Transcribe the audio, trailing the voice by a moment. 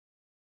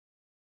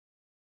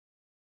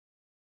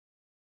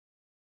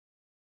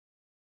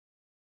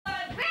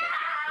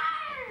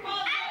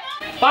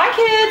Bye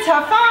kids,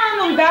 have fun.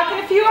 We'll be back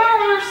in a few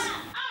hours.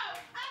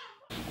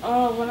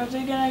 Oh, when are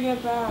they gonna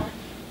get back?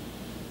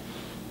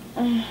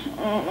 I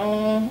don't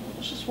know.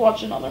 Let's just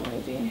watch another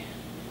movie.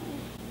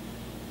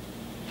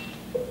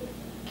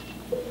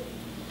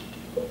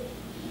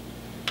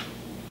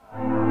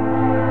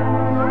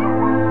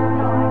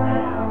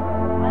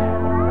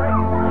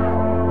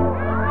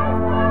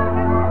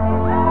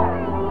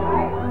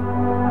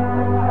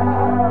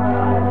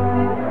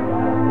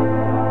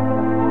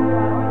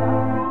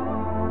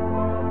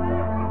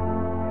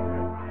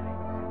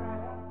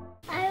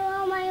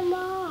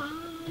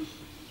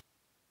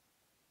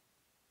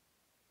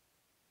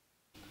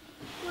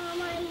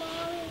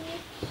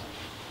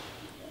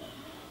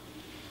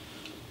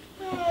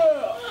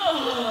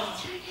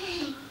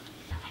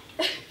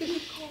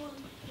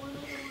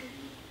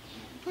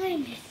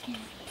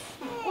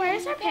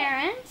 Where's our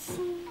parents?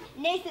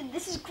 Nathan,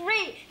 this is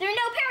great. There are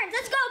no parents.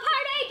 Let's go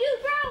party,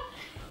 dude, bro.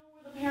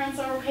 The parents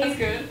are okay. That's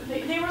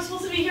good. They were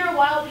supposed to be here a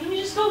while. Can we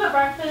just go get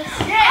breakfast?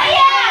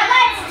 Yeah,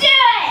 let's do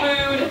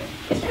it.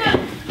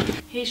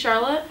 Food. Hey,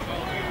 Charlotte.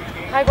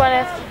 Hi,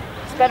 Gwyneth.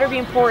 This better be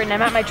important.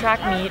 I'm at my track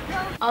meet.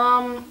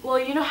 Well,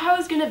 you know how I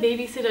was gonna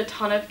babysit a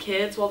ton of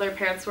kids while their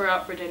parents were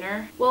out for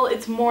dinner? Well,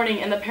 it's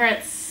morning and the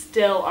parents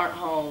still aren't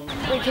home.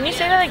 Wait, can you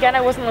say that again?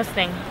 I wasn't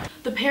listening.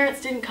 The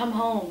parents didn't come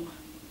home.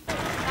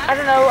 I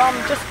don't know,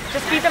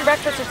 just feed them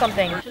breakfast or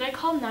something. Should I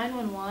call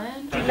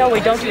 911? No,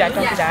 wait, don't do that,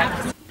 don't do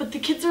that. But the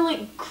kids are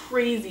like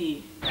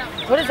crazy.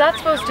 What is that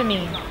supposed to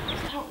mean?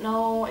 I don't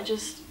know,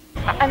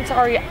 I'm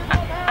sorry,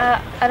 I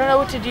don't know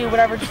what to do,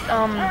 whatever, just,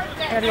 I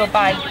gotta go,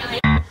 bye.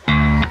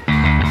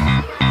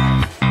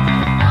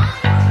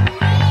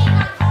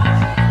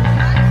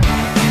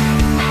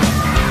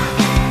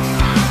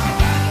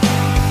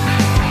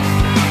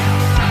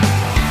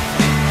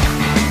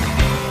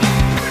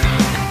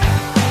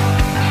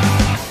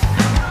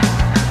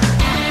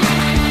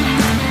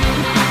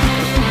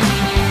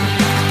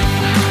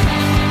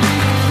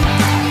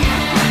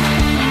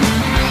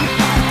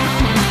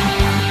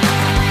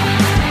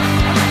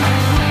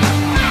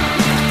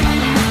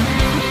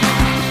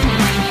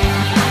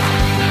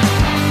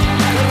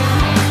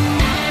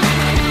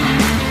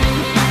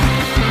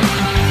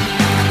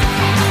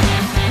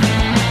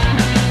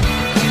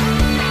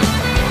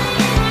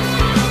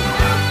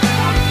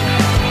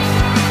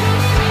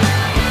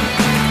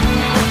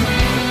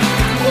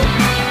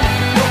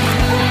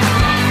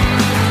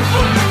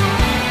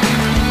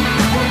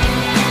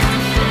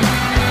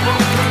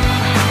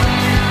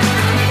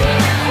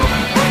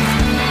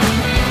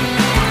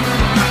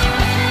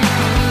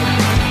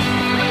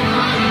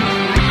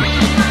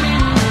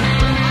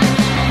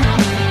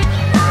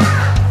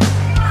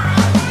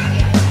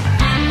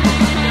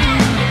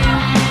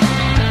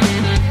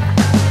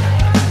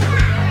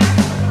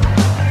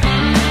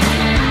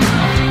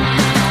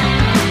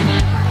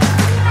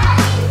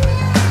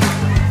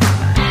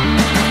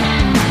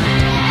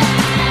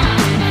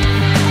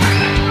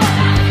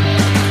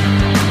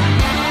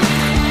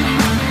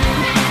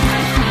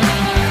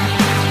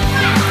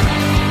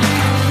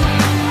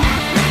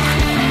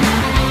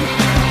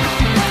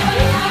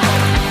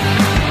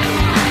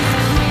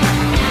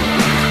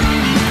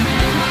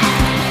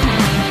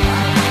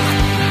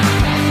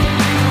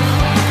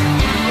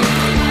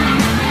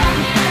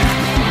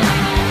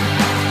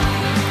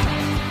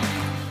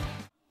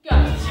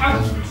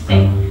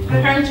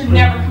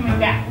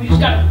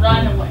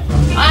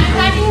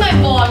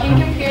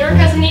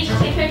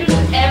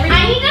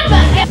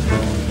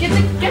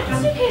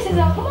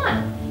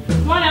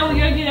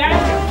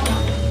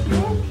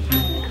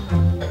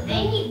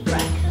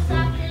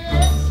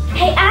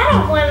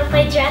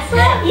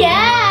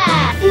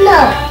 Yeah!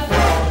 Look!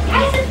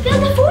 I said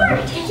build a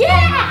fort!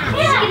 Yeah!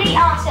 This is gonna be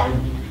awesome.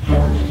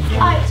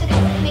 Alright, so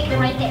let's make it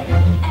right there.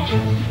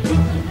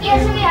 Yeah,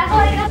 so we have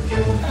like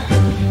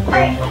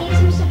alright, we need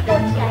some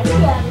supports, guys.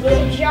 Yeah, we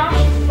need a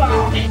Josh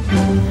ball.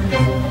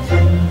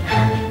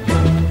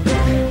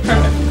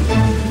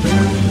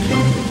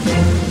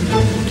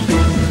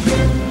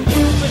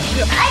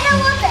 I don't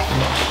want this!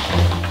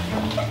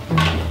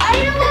 I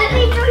don't want to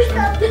do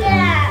something!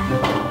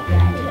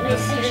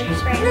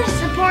 The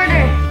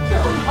supporter.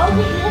 Oh,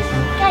 this,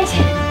 guys,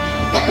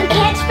 we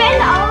can't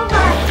spend all of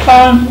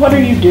our... What are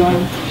you doing?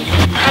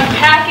 I'm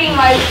packing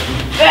my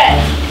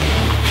bed.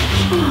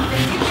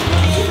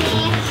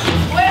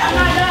 Wait, I'm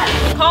not done.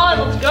 Colin,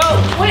 let's go.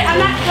 Wait, I'm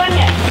not done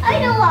yet. I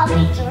don't want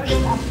me to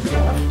stuff.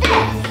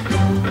 This.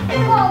 I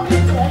don't want me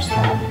to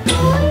stuff.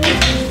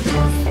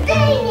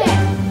 Dang it.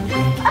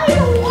 I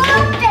don't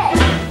want this.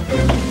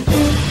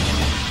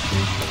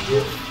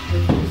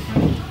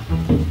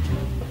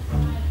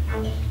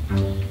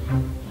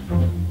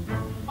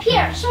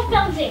 Pierre, stop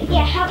bouncing.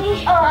 Yeah, help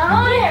me. Oh, I'm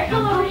over here.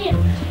 Come over here.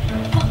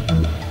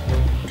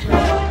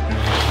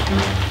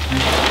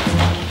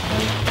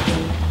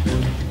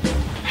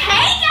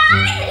 Hey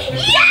guys!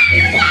 Yeah!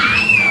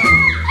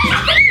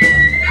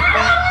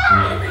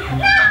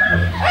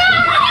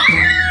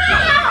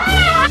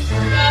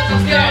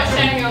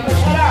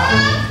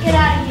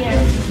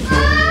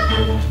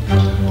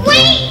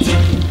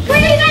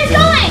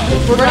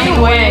 running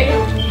away.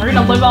 We're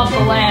gonna live off the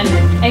land,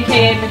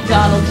 aka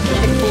McDonald's,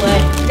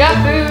 Chick-fil-A. Got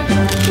food.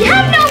 You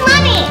have no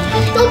money.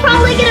 You'll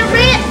probably get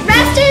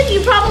arrested.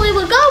 You probably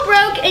will go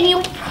broke, and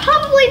you'll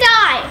probably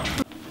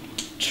die.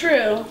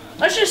 True.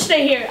 Let's just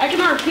stay here. I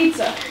can order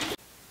pizza.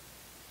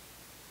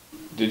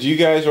 Did you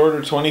guys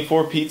order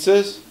 24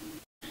 pizzas?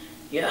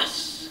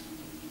 Yes.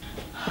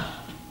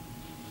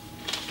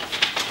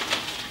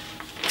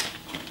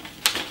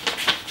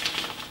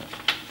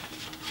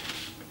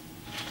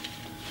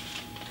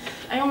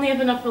 I only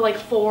have enough for like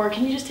 4.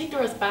 Can you just take the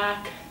rest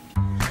back?